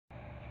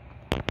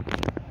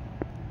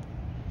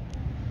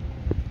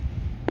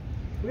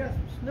got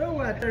some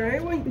snow out there,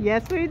 ain't we?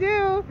 Yes, we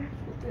do.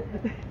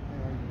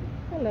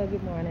 Hello,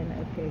 good morning.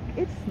 Okay,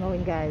 it's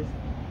snowing, guys.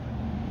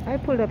 I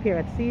pulled up here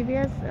at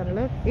CVS and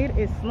look, it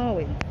is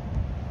snowing.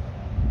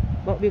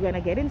 But we're gonna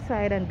get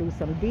inside and do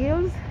some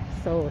deals,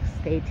 so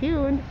stay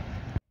tuned.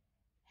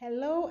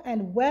 Hello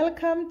and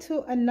welcome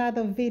to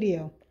another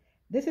video.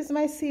 This is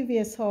my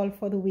CVS haul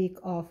for the week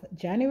of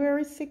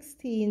January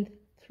 16th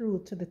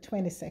through to the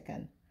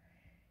 22nd.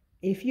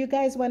 If you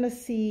guys want to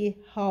see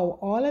how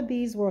all of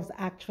these were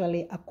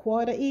actually a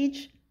quarter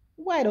each,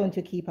 why don't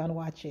you keep on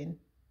watching?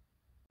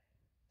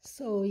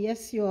 So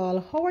yes, you all,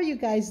 how are you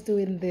guys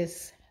doing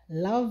this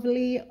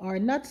lovely or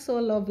not so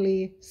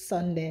lovely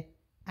Sunday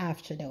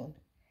afternoon?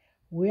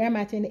 Where I'm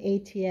at in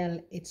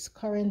ATL, it's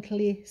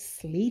currently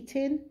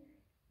sleeting.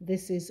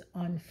 This is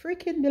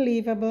unfreaking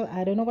believable.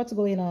 I don't know what's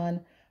going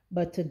on,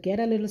 but to get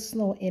a little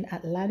snow in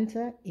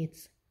Atlanta,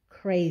 it's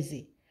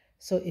crazy.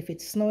 So if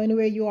it's snowing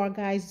where you are,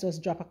 guys,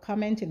 just drop a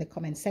comment in the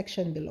comment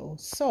section below.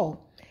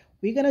 So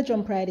we're going to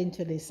jump right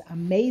into this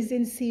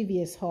amazing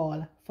CVS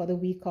haul for the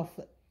week of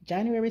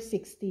January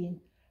 16th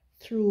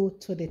through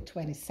to the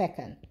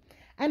 22nd.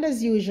 And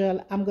as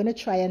usual, I'm going to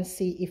try and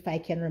see if I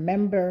can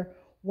remember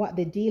what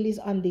the deal is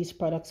on these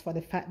products for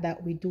the fact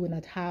that we do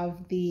not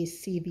have the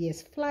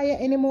CVS flyer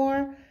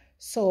anymore.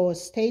 So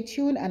stay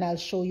tuned and I'll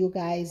show you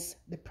guys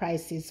the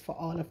prices for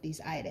all of these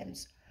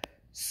items.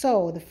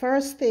 So the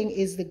first thing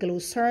is the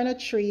Glucerna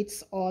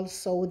treats,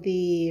 also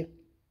the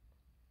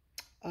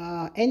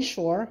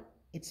Ensure.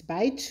 It's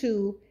buy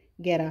two,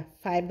 get a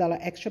 $5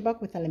 extra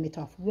buck with a limit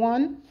of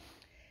one.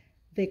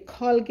 The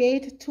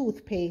Colgate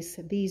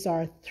toothpaste, these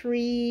are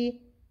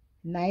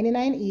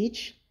 $3.99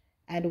 each,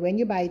 and when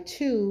you buy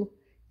two,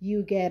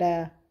 you get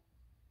a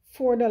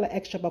 $4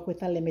 extra buck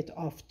with a limit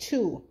of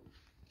two.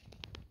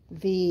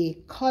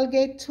 The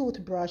Colgate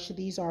toothbrush,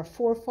 these are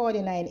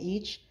 $4.49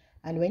 each,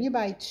 and when you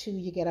buy two,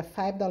 you get a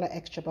 $5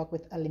 extra buck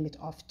with a limit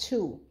of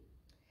two.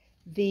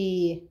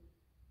 The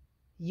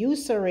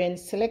Eucerin,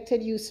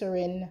 selected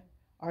Eucerin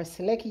or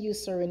select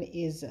Eucerin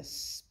is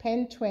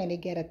spend 20,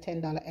 get a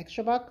 $10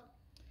 extra buck.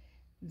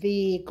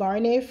 The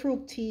Garnier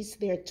Fructis,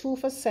 they're 2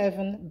 for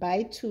 $7,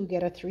 buy two,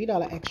 get a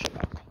 $3 extra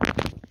buck.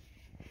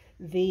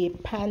 The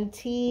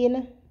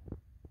Pantene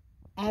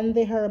and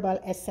the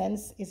Herbal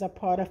Essence is a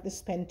part of the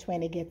spend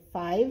 20, get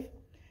 5.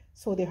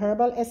 So the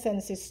Herbal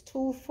Essence is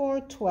 2 for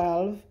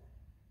 $12.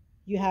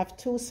 You have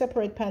two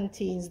separate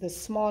Pantenes. The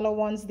smaller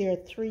ones, they're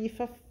 3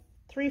 for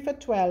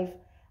 $12,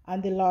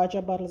 and the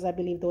larger bottles, I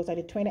believe those are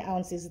the 20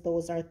 ounces,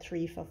 those are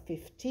 3 for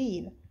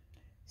 $15.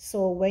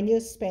 So when you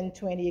spend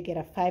 20, you get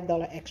a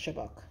 $5 extra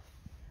buck.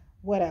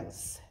 What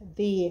else?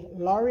 The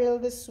L'Oreal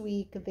this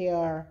week, they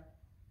are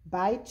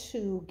buy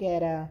two,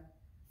 get a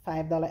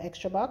 $5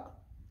 extra buck.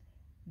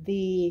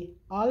 The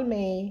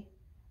Almay,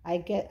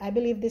 I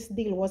believe this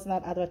deal was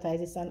not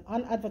advertised. It's an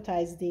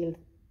unadvertised deal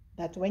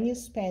that when you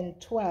spend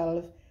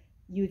 12,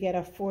 you get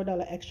a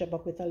 $4 extra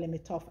buck with a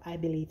limit of, I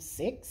believe,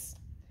 6.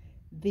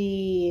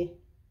 The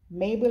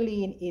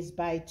Maybelline is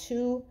buy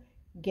two,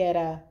 get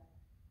a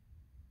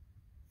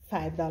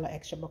 $5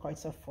 extra buck, or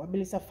it's a I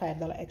believe it's a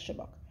 $5 extra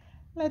buck.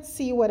 Let's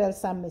see what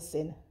else I'm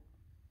missing.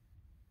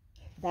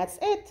 That's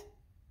it.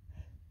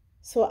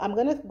 So I'm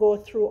gonna go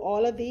through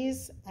all of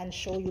these and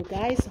show you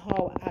guys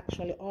how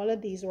actually all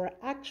of these were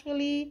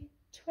actually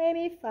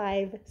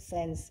 25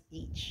 cents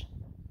each.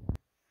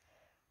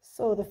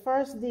 So the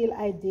first deal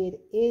I did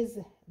is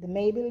the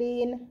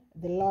Maybelline,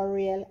 the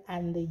L'Oreal,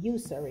 and the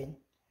Eucerin.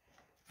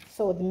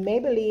 So the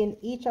Maybelline,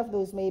 each of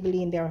those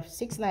Maybelline, they're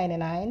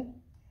 $6.99.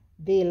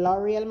 The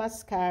L'Oreal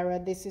mascara,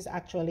 this is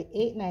actually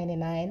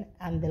 $8.99,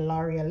 and the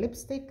L'Oreal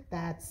lipstick,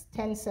 that's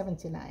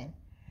 $10.79.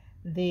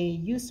 The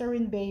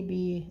Eucerin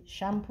baby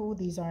shampoo,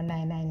 these are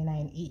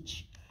 $9.99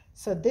 each.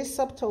 So this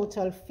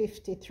subtotal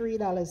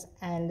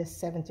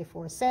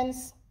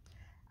 $53.74.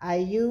 I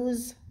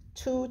use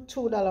two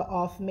 $2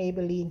 off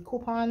Maybelline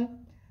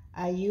coupon.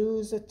 I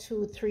use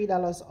two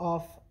 $3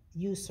 off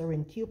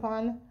Eucerin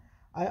coupon.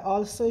 I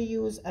also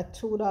use a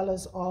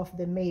 $2 off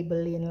the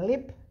Maybelline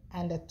lip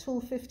and a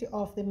 $2.50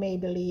 off the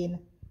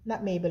Maybelline,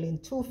 not Maybelline,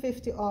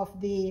 $2.50 off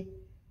the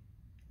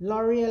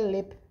L'Oreal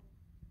lip,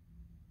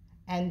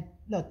 and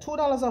no,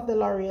 $2 off the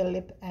L'Oreal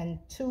lip and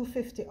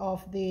 $2.50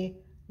 off the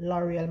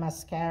L'Oreal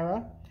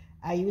mascara.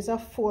 I use a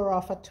 4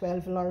 off a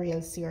 12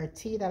 L'Oreal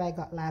CRT that I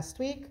got last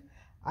week.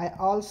 I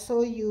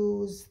also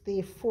use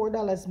the $4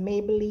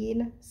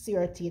 Maybelline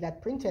CRT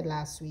that printed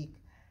last week.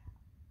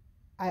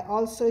 I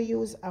also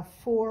use a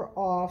 4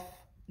 off,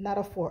 not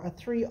a 4, a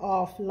 3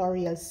 off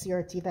L'Oreal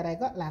CRT that I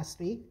got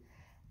last week.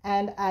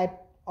 And I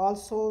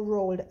also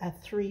rolled a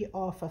 3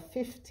 off a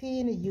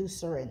 15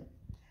 Eucerin.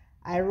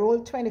 I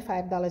rolled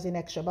 $25 in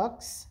extra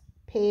bucks,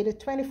 paid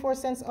 24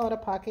 cents out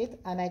of pocket,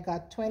 and I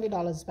got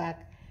 $20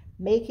 back,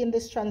 making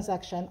this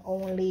transaction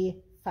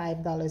only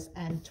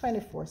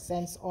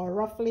 $5.24, or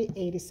roughly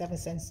 87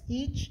 cents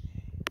each.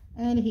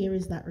 And here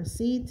is that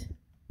receipt.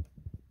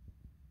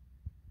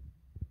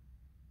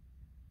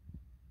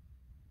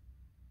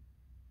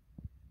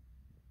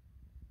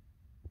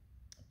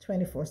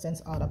 24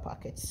 cents out of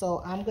pocket.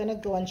 So I'm gonna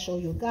go and show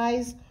you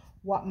guys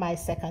what my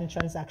second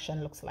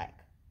transaction looks like.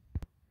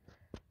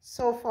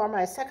 So for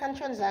my second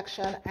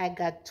transaction, I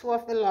got 2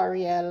 of the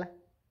L'Oreal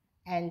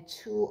and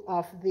 2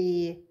 of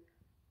the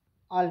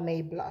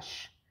Almay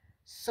blush.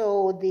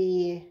 So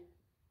the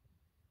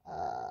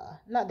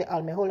not the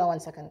Almay, hold on one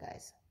second,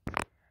 guys.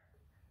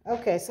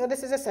 Okay, so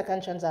this is the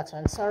second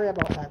transaction. Sorry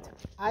about that.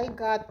 I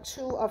got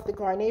 2 of the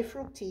Garnier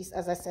Fructis.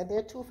 As I said,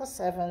 they're 2 for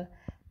 $7.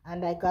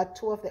 And I got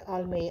 2 of the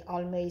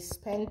Almay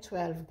spend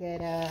 12,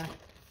 get a,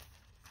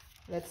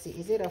 let's see,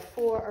 is it a $4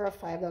 or a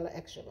 $5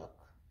 extra buck?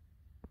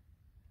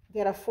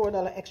 Get a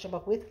 $4 extra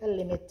buck with a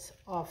limit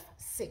of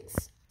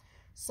 6.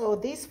 So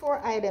these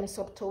 4 items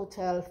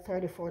subtotal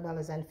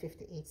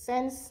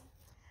 $34.58.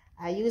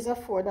 I use a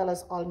 $4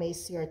 Almay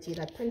CRT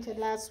that printed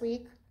last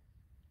week.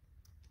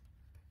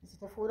 Is it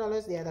the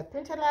 $4? Yeah, that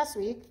printed last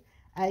week.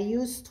 I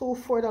used 2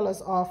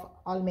 $4 off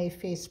Almay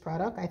face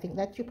product. I think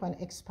that coupon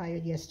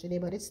expired yesterday,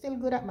 but it's still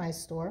good at my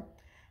store.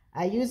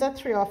 I use a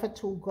 3 off a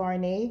 2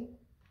 Garnier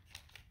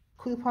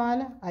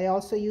coupon. I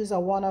also use a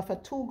 1 off a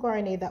 2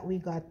 Garnier that we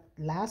got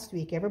last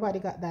week. Everybody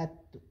got that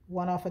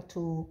 1 off a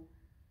 2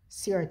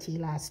 CRT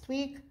last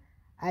week.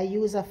 I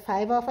use a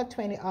 5 off a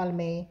 20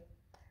 Almay,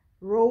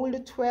 rolled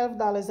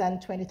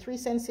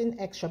 $12.23 in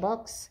extra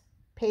bucks,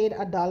 paid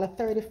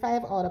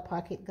 $1.35 out of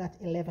pocket, got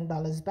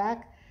 $11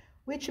 back,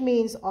 which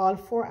means all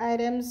 4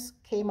 items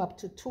came up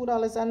to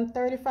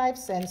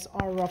 $2.35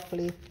 or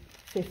roughly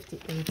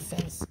 58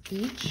 cents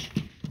each.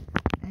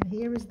 And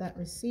here is that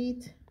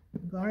receipt.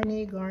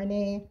 Garnier,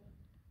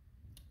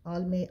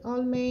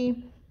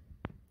 Almay,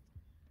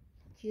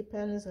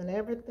 coupons and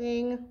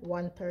everything,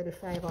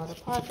 $1.35 out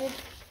of pocket.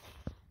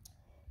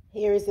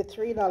 Here is the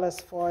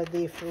 $3 for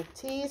the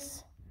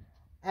Fructis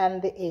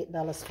and the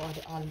 $8 for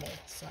the Almay.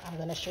 So I'm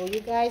going to show you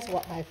guys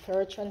what my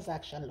third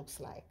transaction looks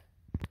like.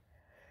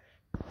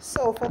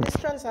 So for this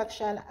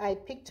transaction, I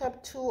picked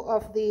up 2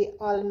 of the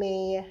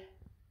Almay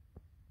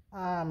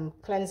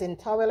cleansing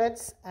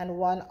towelettes and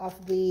 1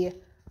 of the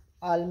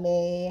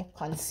Almay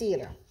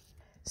concealer.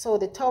 So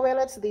the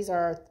towelettes, these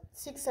are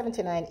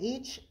 $6.79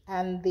 each,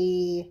 and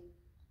the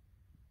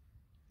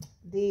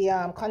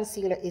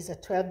concealer is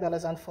at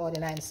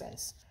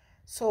 $12.49.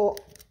 So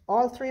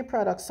all 3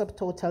 products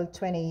subtotal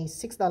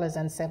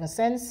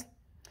 $26.07.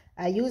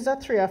 I use a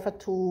 3 off a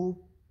 2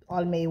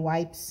 Almay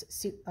wipes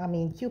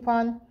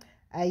coupon.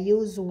 I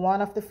use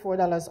 1 of the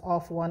 $4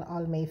 off 1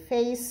 Almay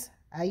face.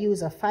 I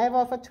use a 5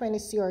 off a 20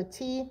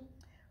 CRT,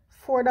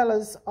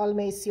 $4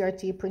 Almay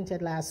CRT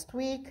printed last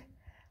week.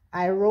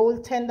 I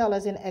rolled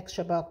 $10 in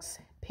extra bucks,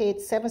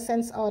 paid 7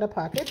 cents out of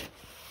pocket,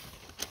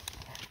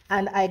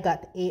 and I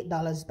got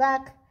 $8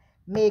 back,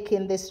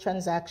 making this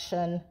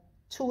transaction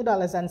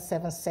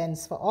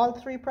 $2.07 for all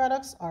 3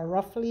 products, or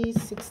roughly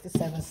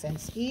 67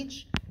 cents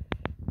each.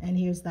 And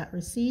here's that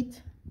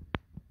receipt.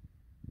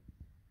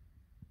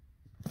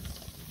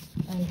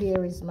 And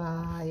here is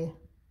my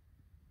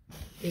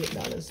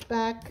 $8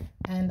 back,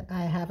 and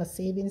I have a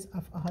savings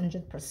of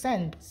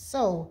 100%.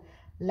 So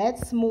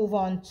let's move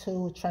on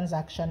to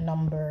transaction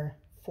number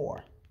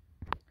 4.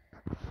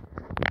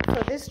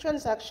 For this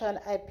transaction,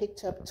 I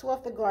picked up 2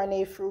 of the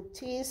Garnier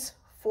Fructis,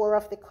 4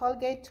 of the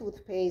Colgate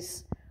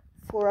toothpaste,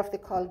 4 of the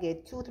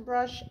Colgate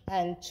toothbrush,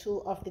 and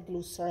 2 of the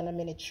Glucerna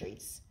mini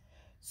treats.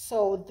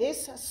 So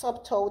this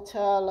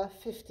subtotal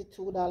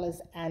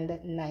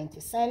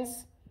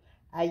 $52.90.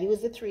 I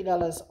used the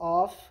 $3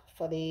 off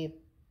for the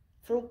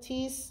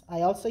Fructis.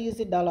 I also used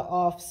the $1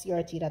 off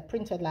CRT that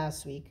printed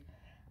last week.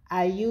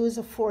 I used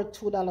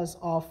 $2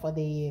 off for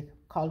the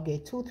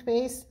Colgate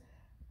toothpaste,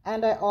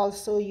 and I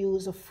also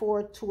used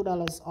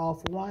 $2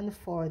 off 1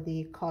 for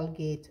the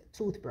Colgate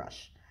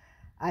toothbrush.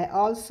 I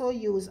also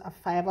used a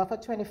 5 off a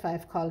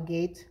 25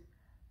 Colgate,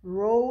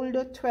 rolled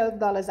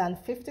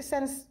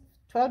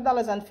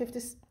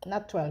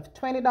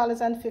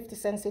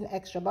 $20.50 in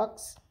extra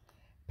bucks,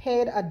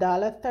 paid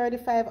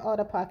 $1.35 out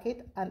of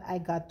pocket, and I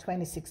got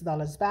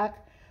 $26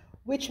 back,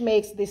 which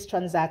makes this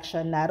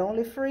transaction not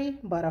only free,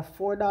 but a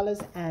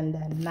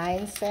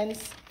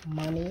 $4.09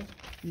 money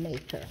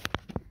maker.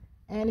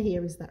 And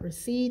here is that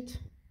receipt.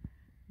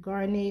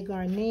 Garnier,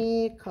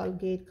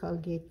 Colgate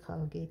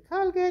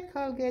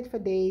for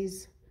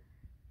days,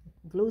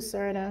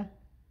 Glucerna.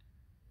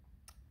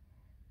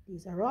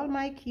 These are all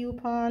my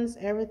coupons,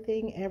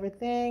 everything,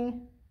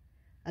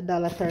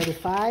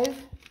 $1.35.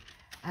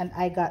 And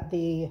I got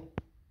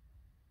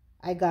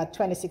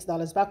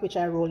 $26 back, which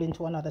I rolled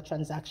into another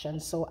transaction.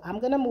 So I'm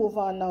going to move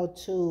on now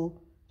to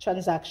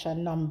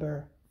transaction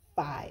number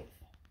 5.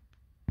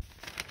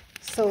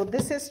 So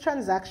this is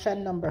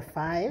transaction number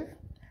 5.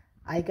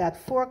 I got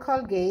 4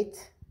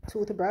 Colgate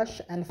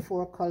toothbrush and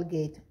 4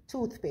 Colgate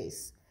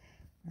toothpaste.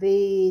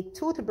 The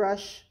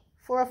toothbrush,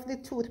 4 of the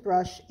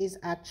toothbrush is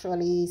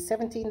actually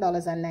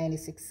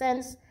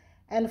 $17.96,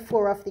 and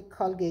 4 of the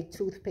Colgate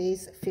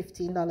toothpaste,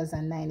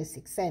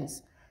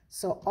 $15.96.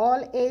 So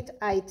all 8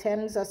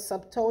 items are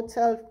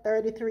subtotal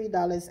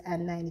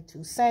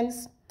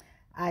 $33.92.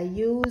 I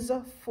use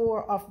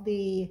 4 of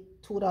the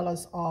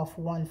 $2 off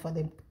 1 for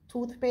the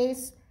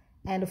toothpaste,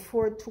 and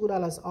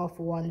 $2 off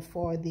 1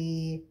 for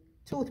the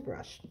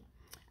toothbrush.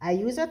 I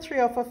use a 3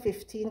 off of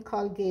 15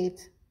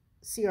 Colgate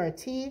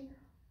CRT,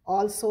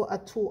 also a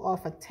 2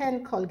 off of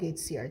 10 Colgate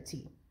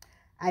CRT.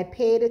 I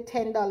paid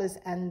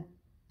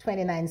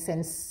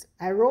 $10.29.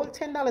 I rolled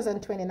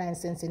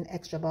 $10.29 in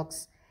extra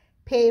bucks,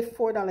 paid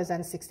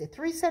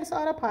 $4.63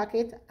 out of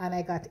pocket, and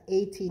I got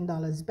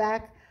 $18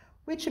 back,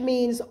 which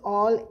means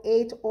all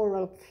 8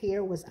 oral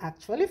care was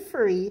actually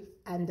free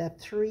and a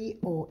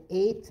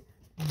 $3.08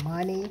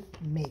 money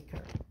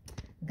maker.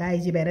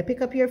 Guys, you better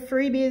pick up your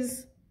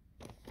freebies.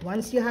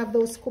 Once you have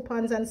those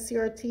coupons and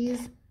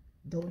CRTs,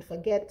 don't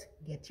forget,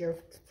 get your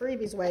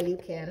freebies while you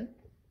can.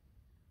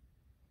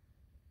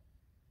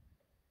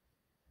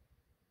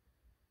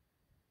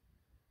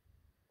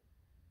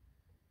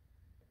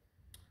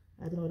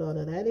 I don't know what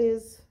order that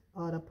is.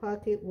 Out of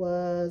pocket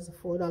was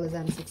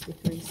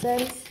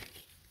 $4.63.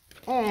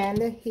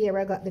 And here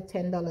I got the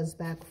 $10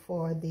 back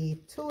for the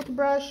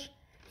toothbrush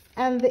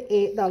and the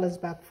 $8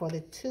 back for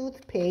the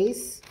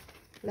toothpaste.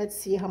 Let's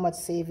see how much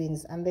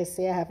savings. And they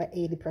say I have an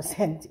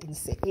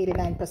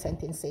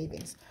 89% in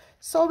savings.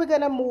 So we're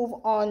going to move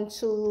on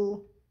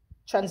to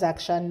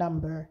transaction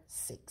number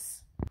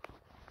 6.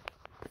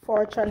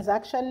 For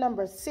transaction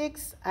number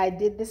 6, I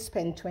did the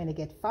spend 20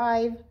 get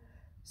 5.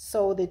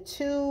 So the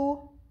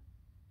 2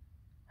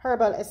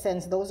 herbal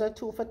essence, those are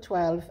 2 for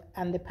 $12,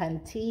 and the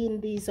Pantene,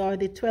 these are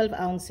the 12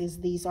 ounces,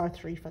 these are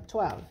 3 for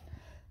 $12.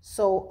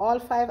 So all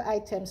 5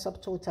 items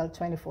subtotal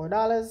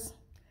 $24.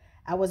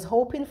 I was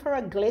hoping for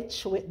a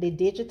glitch with the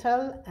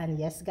digital, and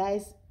yes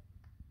guys,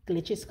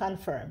 glitch is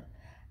confirmed.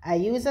 I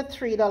used a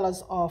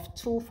 $3 off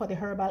 2 for the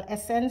herbal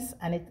essence,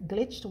 and it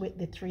glitched with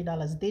the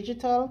 $3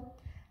 digital.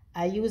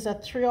 I used a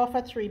 3 off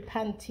of 3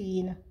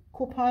 Pantene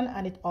coupon,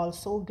 and it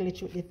also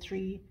glitched with the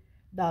 $3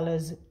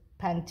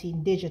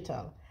 Pantene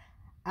digital.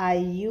 I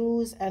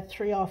use a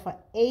 3 off of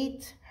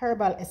 8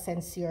 herbal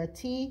essence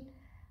CRT.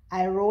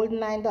 I rolled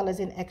 $9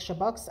 in extra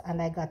bucks,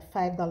 and I got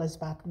 $5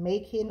 back,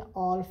 making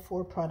all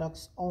 4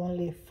 products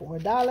only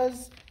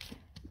 $4.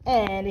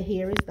 And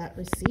here is that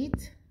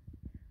receipt.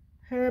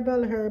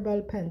 Herbal,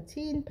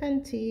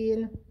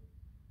 Pantene.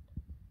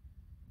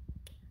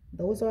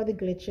 Those are the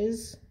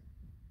glitches.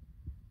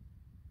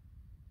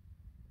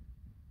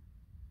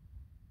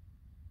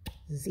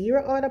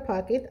 0 out of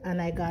pocket,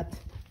 and I got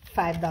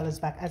 $5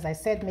 back, as I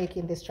said,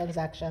 making this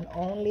transaction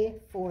only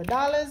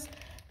 $4.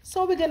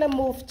 So we're gonna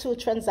move to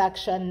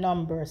transaction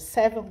number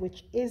 7,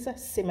 which is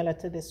similar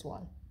to this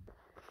one.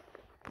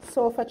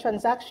 So for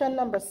transaction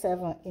number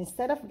 7,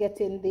 instead of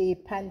getting the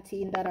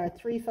Pantene that are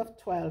 3 for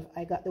 $12,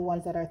 I got the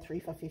ones that are 3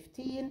 for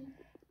 $15,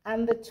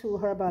 and the 2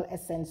 herbal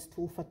essence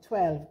 2 for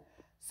 $12.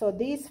 So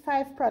these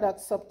 5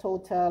 products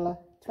subtotal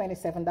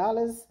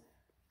 $27.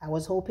 I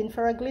was hoping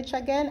for a glitch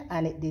again,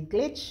 and it did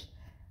glitch.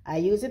 I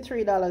used the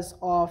 $3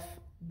 off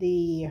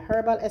the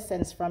herbal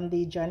essence from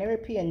the January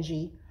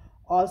P&G,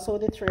 also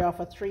the 3 off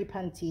of 3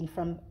 Pantene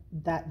from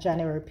that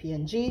January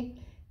P&G.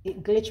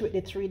 It glitched with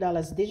the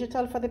 $3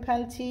 digital for the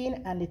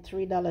Pantene and the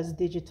 $3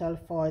 digital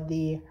for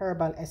the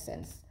herbal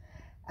essence.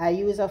 I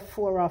use a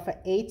 4 off of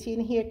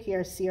 18 hair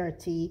care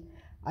CRT.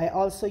 I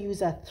also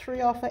use a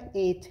 3 off of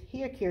 8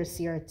 hair care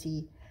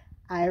CRT.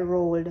 I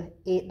rolled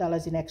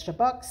 $8 in extra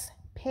bucks,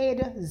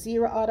 paid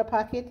 0 out of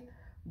pocket,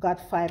 got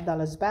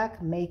 $5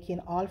 back, making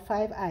all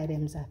 5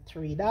 items at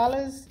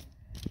 $3.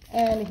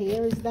 And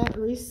here is that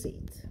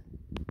receipt.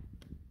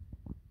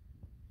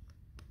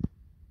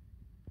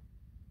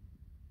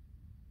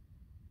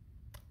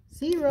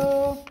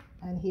 $0,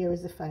 and here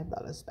is the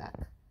 $5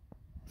 back.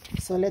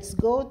 So let's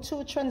go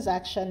to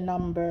transaction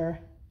number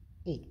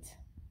 8.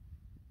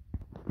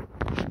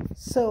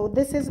 So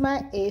this is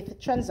my 8th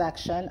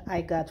transaction.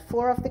 I got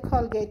 4 of the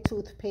Colgate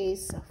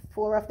toothpaste,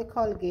 4 of the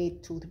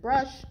Colgate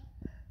toothbrush,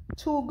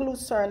 2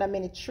 Glucerna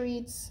mini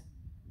treats,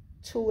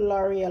 2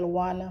 L'Oreal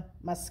 1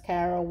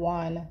 mascara,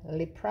 1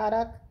 lip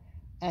product,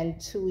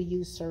 and 2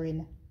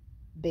 Eucerin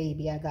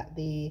baby. I got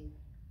the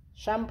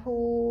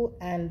shampoo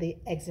and the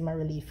eczema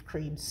relief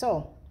cream.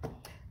 So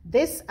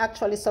this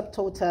actually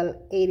subtotal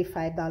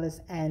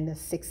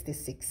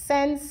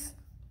 $85.66.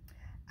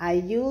 I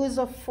use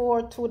a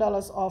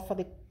 $2 off for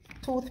the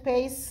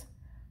toothpaste,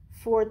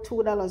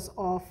 $2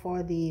 off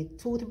for the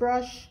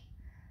toothbrush.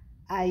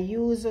 I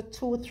use a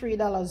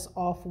 $3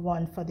 off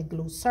one for the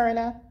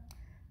Glucerna.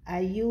 I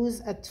use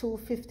a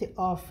 $2.50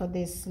 off for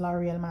this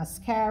L'Oreal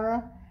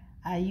mascara.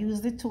 I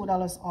used the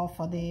 $2 off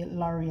for the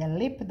L'Oreal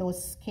lip. The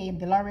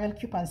L'Oreal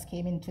coupons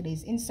came in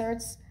today's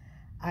inserts.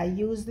 I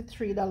used the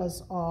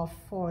 $3 off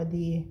for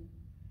the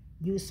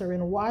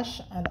Eucerin wash,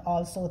 and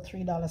also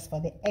 $3 for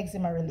the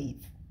eczema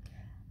relief.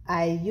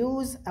 I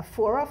use a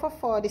 4 off of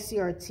 40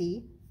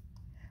 CRT.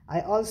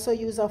 I also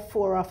use a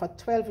 4 off of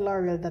 12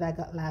 L'Oreal that I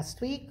got last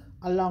week,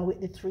 along with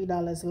the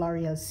 $3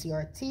 L'Oreal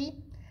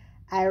CRT.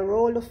 I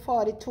rolled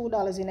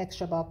 $42 in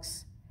extra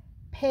bucks,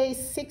 paid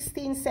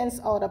 16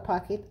 cents out of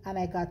pocket, and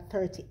I got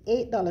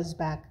 $38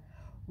 back,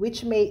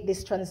 which made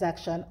this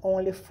transaction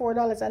only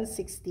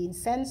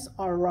 $4.16,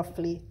 or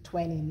roughly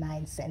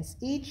 29 cents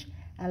each.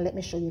 And let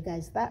me show you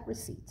guys that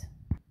receipt.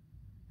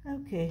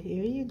 Okay,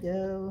 here you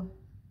go.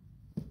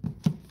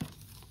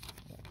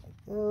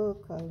 There we go.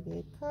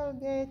 Colgate,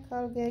 Colgate,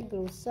 Colgate,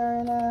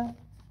 Glucerna,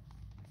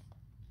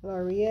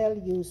 L'Oreal,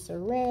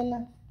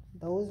 Eucerin.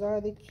 Those are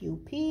the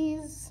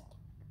QPs.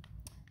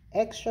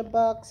 Extra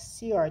bucks,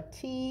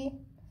 CRT.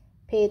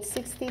 Paid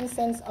 16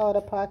 cents out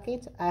of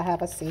pocket. I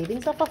have a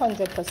savings of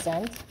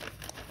 100%.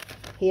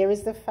 Here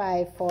is the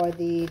 5 for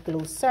the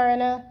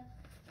Glucerna,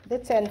 the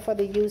 10 for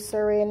the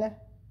Eucerin,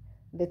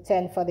 the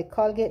 10 for the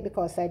Colgate,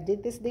 because I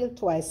did this deal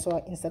twice,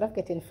 so instead of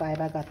getting 5,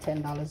 I got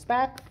 $10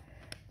 back.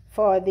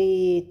 For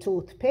the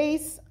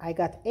toothpaste, I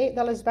got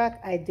 $8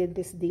 back. I did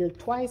this deal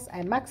twice.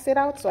 I maxed it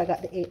out, so I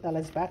got the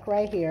 $8 back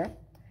right here.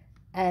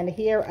 And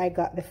here I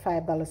got the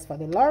 $5 for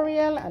the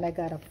L'Oreal, and I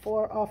got a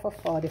 4 off of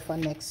 40 for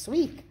next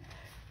week.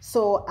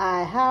 So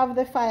I have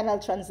the final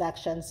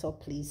transaction, so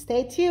please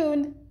stay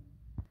tuned.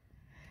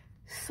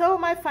 So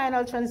my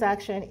final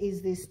transaction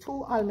is these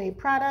 2 Almay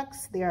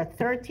products. They are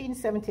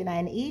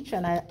 $13.79 each,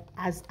 and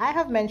as I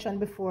have mentioned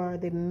before,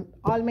 the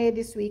Almay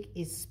this week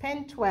is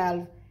spend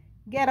 12,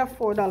 get a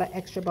 $4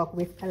 extra buck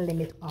with a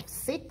limit of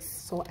 6.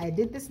 So I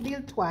did this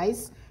deal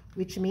twice,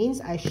 which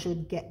means I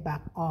should get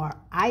back, or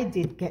I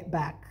did get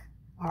back,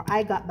 or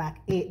I got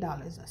back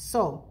 $8.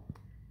 So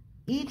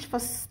each for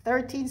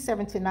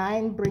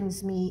 $13.79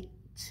 brings me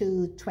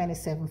to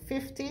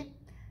 $27.50.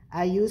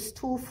 I used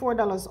 2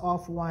 $4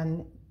 off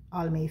one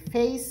Almay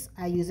face.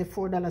 I used a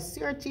 $4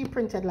 CRT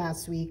printed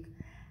last week.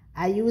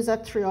 I used a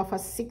 3 off a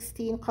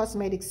 16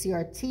 cosmetic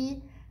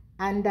CRT,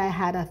 and I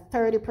had a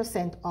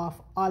 30%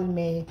 off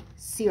Almay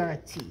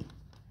CRT.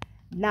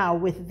 Now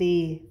with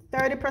the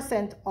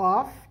 30%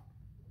 off,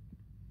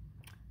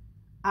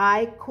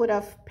 I could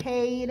have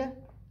paid,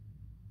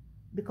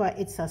 because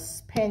it's a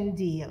spend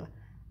deal,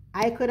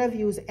 I could have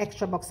used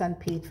extra bucks and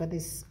paid for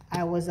this.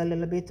 I was a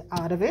little bit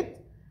out of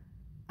it.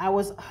 I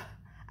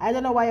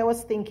don't know why I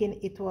was thinking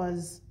it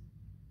was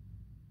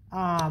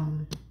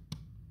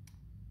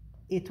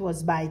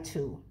buy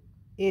 2.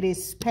 It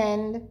is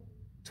spend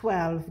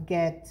 12,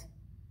 get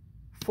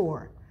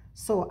 4.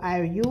 So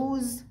I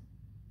use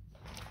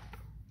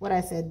what I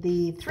said.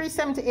 The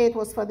 $3.78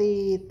 was for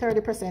the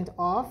 30%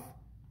 off.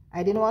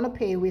 I didn't want to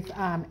pay with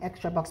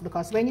extra bucks,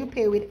 because when you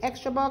pay with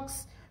extra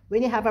bucks,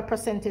 when you have a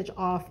percentage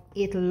off,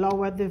 it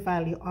lowered the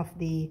value of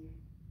the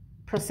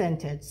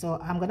percentage. So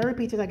I'm going to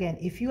repeat it again.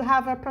 If you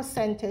have a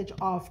percentage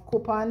off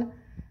coupon,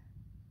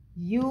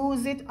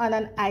 use it on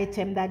an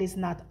item that is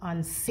not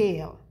on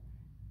sale.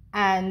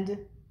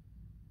 And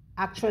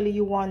actually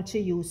you want to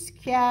use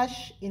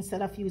cash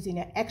instead of using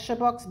your extra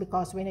bucks,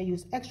 because when you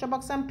use extra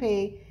bucks and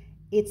pay,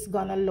 it's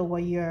going to lower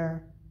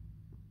your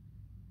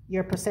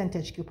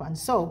percentage coupon.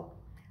 So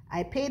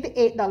I paid the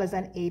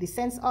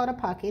 $8.80 out of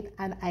pocket,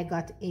 and I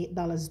got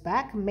 $8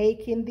 back,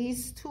 making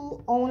these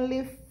 2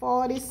 only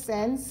 40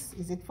 cents.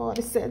 Is it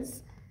 40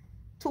 cents?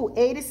 2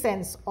 80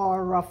 cents,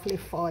 or roughly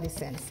 40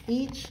 cents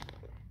each.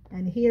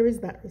 And here is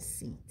that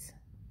receipt.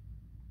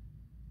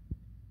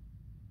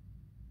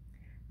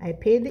 I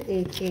paid the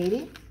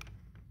 $8.80,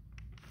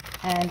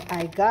 and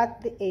I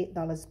got the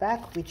 $8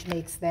 back, which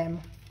makes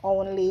them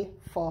only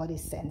 40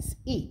 cents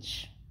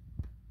each.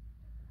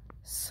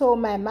 So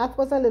my math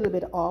was a little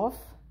bit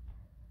off.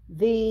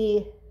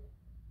 The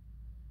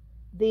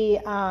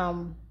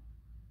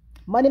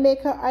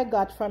moneymaker I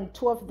got from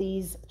 2 of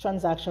these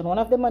transactions. One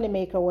of the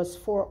moneymaker was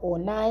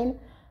 $4.09,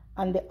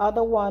 and the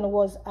other one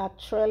was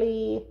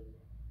actually,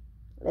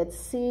 let's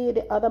see,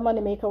 the other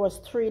moneymaker was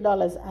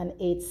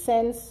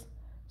 $3.08.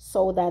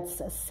 So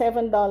that's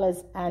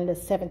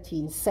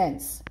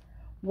 $7.17.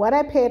 What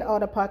I paid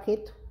out of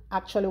pocket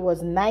actually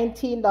was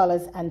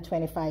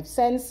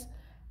 $19.25,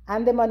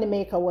 and the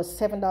moneymaker was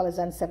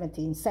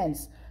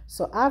 $7.17.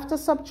 So after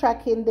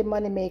subtracting the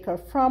moneymaker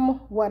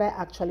from what I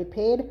actually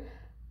paid,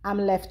 I'm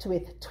left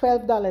with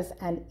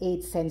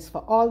 $12.08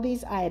 for all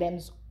these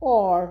items,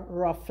 or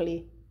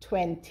roughly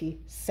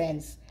 20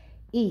 cents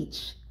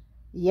each.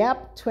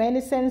 Yep,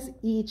 20 cents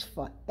each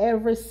for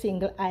every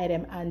single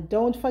item. And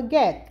don't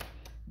forget,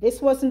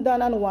 this wasn't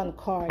done on one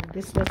card.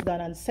 This was done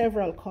on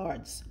several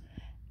cards.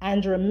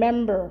 And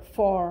remember,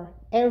 for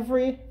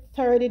every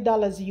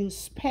 $30 you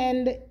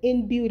spend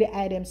in beauty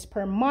items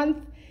per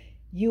month,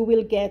 you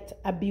will get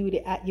a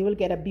beauty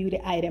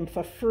item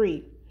for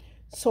free.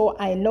 So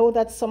I know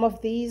that some of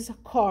these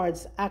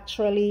cards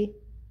actually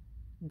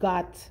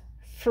got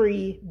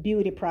free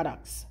beauty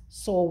products.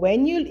 So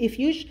when if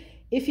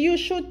you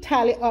should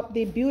tally up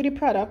the beauty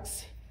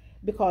products,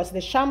 because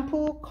the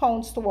shampoo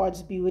counts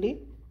towards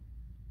beauty,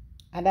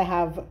 and I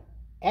have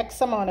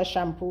X amount of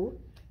shampoo.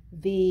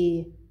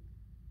 The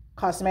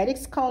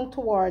cosmetics count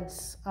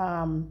towards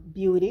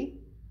beauty.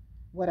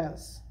 What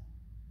else?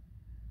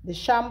 The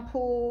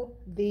shampoo,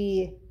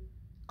 the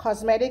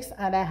cosmetics,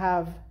 and I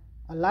have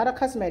a lot of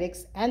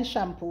cosmetics and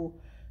shampoo.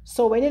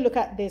 So when you look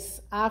at this,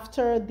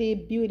 after the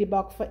beauty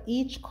buck for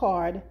each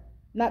card,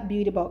 not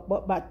beauty buck,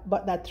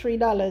 but that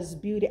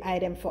 $3 beauty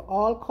item for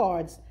all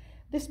cards,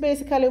 this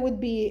basically would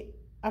be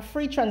a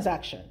free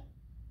transaction.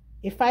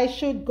 If I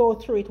should go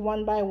through it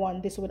one by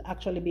one, this would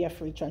actually be a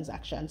free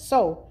transaction.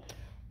 So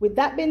with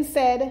that being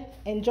said,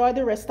 enjoy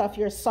the rest of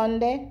your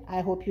Sunday.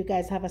 I hope you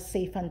guys have a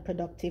safe and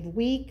productive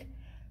week.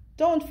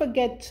 Don't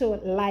forget to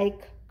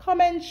like,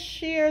 comment,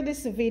 share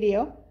this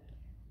video,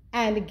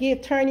 and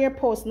turn your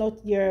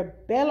your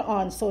bell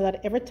on so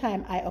that every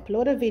time I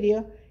upload a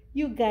video,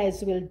 you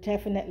guys will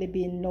definitely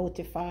be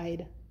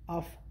notified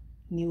of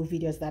new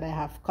videos that I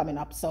have coming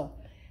up. So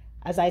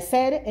as I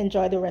said,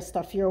 enjoy the rest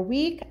of your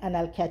week, and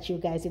I'll catch you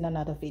guys in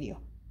another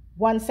video.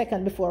 1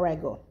 second before I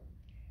go.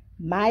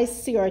 My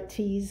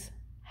CRTs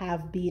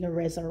have been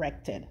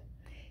resurrected.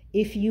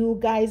 If you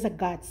guys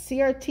got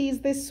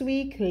CRTs this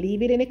week,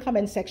 leave it in the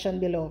comment section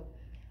below.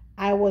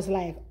 I was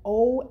like,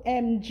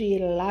 OMG,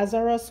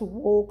 Lazarus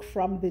woke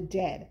from the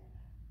dead.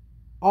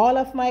 All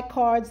of my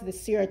cards, the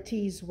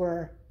CRTs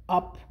were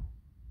up.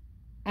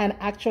 And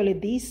actually,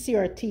 these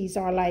CRTs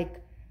are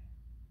like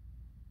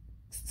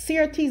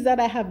CRTs that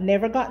I have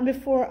never gotten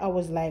before. I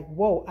was like,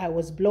 whoa, I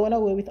was blown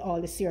away with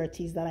all the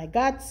CRTs that I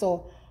got.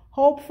 So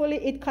hopefully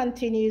it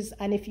continues.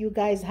 And if you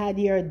guys had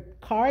your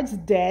cards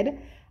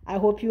dead, I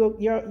hope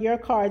your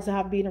cards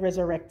have been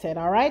resurrected.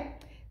 All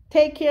right.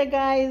 Take care,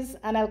 guys,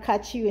 and I'll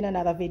catch you in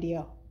another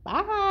video.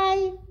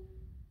 Bye.